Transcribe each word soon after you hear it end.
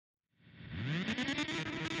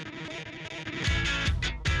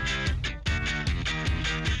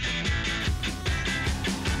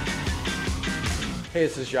Hey,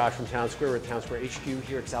 this is Josh from Town Square. We're at Town Square HQ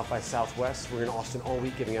here at South by Southwest. We're in Austin all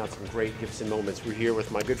week giving out some great Gibson moments. We're here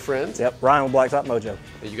with my good friends. Yep, Ryan with Blacktop Mojo.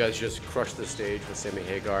 You guys just crushed the stage with Sammy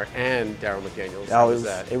Hagar and Darryl McDaniels. How was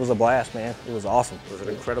that? It was a blast, man. It was awesome. It was an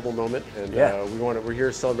incredible moment, and yeah. We're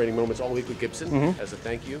here celebrating moments all week with Gibson. As a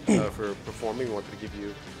thank you for performing. We wanted to give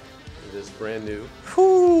you this brand new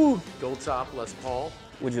gold top Les Paul.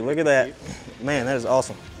 Would you look at that? Man, that is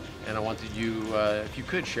awesome. And I wanted you, if you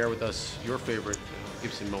could, share with us your favorite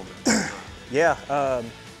Gibson moment. Yeah,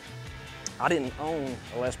 I didn't own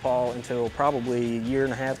a Les Paul until probably a year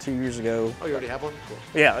and a half, 2 years ago. Oh, you already have one? Cool.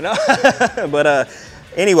 Yeah, no. But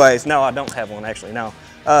anyways, no, I don't have one actually, no.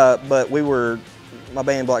 But we were, my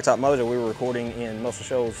band Blacktop Mojo, we were recording in Muscle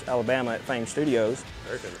Shoals, Alabama at Fame Studios.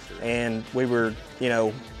 Very famous studio. And we were, you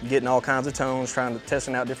know, getting all kinds of tones,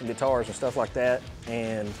 testing out different guitars and stuff like that.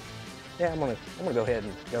 And yeah, I'm gonna go ahead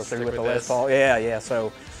and go through with the Les Paul. Yeah,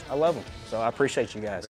 so I love them. So I appreciate you guys.